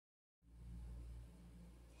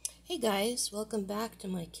Hey guys, welcome back to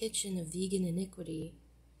my kitchen of vegan iniquity,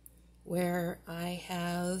 where I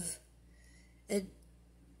have a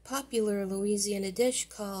popular Louisiana dish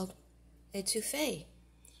called Étouffée.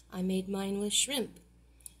 I made mine with shrimp.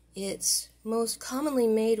 It's most commonly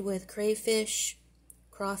made with crayfish,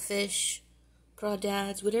 crawfish,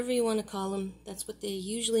 crawdads, whatever you want to call them. That's what they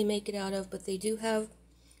usually make it out of, but they do have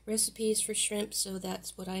recipes for shrimp, so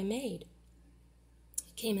that's what I made.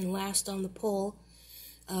 It came in last on the poll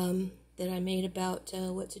that I made about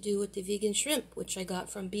what to do with the vegan shrimp, which I got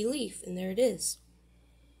from BeLeaf, and there it is.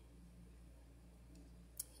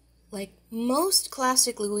 Like most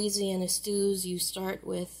classic Louisiana stews, you start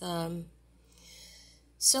with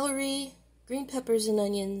celery, green peppers, and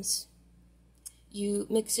onions. You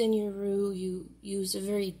mix in your roux. You use a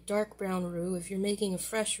very dark brown roux. If you're making a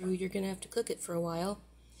fresh roux, you're going to have to cook it for a while.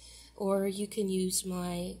 Or you can use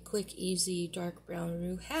my quick, easy, dark brown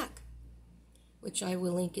roux hack, which I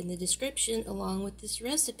will link in the description along with this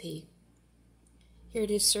recipe. Here it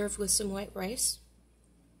is served with some white rice,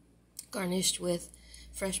 garnished with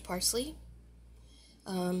fresh parsley.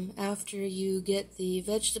 After you get the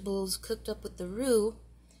vegetables cooked up with the roux,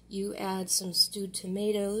 you add some stewed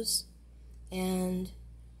tomatoes and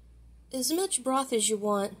as much broth as you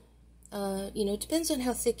want. It depends on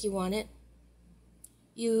how thick you want it.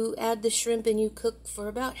 You add the shrimp and you cook for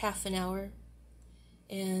about half an hour.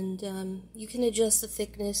 And you can adjust the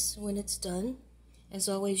thickness when it's done. As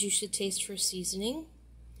always, you should taste for seasoning.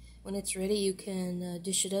 When it's ready, you can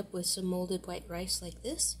dish it up with some molded white rice like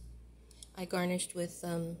this. I garnished with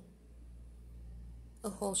a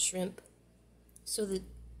whole shrimp so that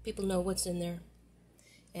people know what's in there,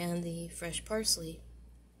 and the fresh parsley.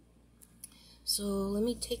 So let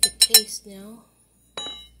me take a taste now.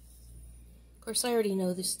 Of course, I already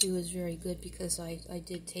know this stew is very good because I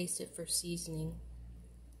did taste it for seasoning.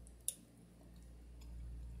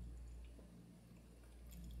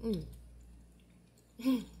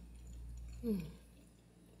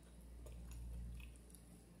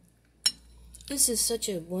 This is such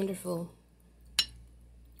a wonderful,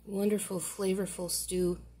 wonderful, flavorful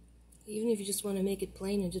stew. Even if you just want to make it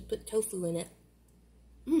plain and just put tofu in it.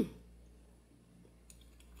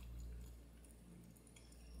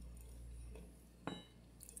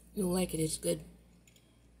 You'll like it, it's good.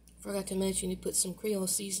 Forgot to mention you put some Creole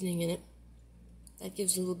seasoning in it. That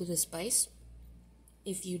gives a little bit of spice.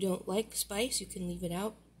 If you don't like spice, you can leave it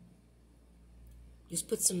out. Just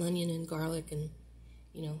put some onion and garlic and,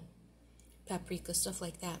 paprika, stuff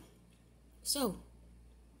like that. So,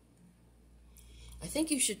 I think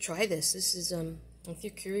you should try this. This is, if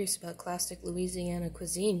you're curious about classic Louisiana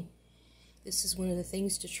cuisine, this is one of the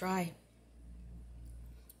things to try.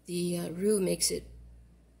 The roux makes it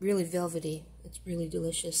really velvety. It's really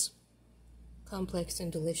delicious. Complex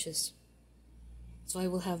and delicious. So I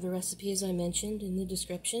will have the recipe as I mentioned in the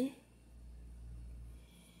description.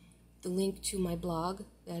 The link to my blog,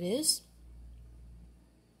 that is.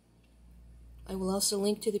 I will also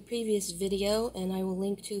link to the previous video, and I will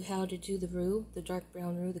link to how to do the roux, the dark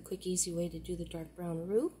brown roux, the quick easy way to do the dark brown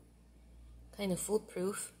roux. Kind of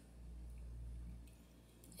foolproof.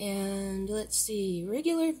 And let's see,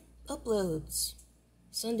 regular uploads.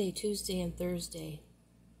 Sunday, Tuesday, and Thursday.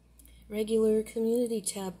 Regular community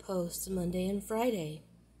tab posts Monday and Friday.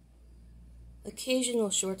 Occasional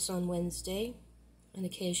shorts on Wednesday. And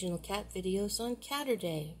occasional cat videos on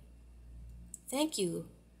Catterday. Thank you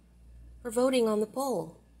for voting on the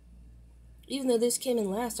poll. Even though this came in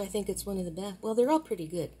last, I think it's one of the best. Well, they're all pretty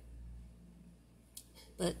good.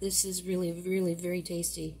 But this is really, really very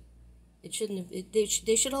tasty. It shouldn't have,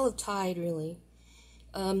 they should all have tied, really.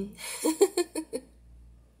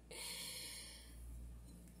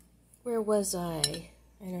 Where was I?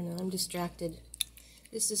 I don't know, I'm distracted.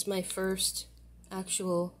 This is my first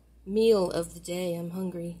actual meal of the day. I'm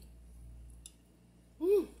hungry.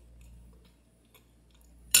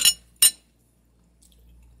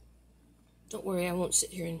 Don't worry, I won't sit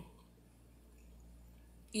here and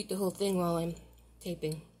eat the whole thing while I'm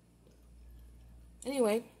taping.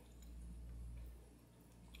 Anyway,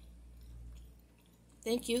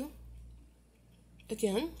 thank you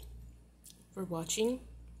again for watching,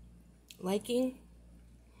 liking,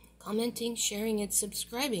 commenting, sharing, and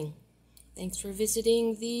subscribing. Thanks for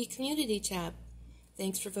visiting the community tab.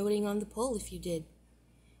 Thanks for voting on the poll if you did.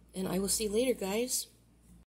 And I will see you later, guys.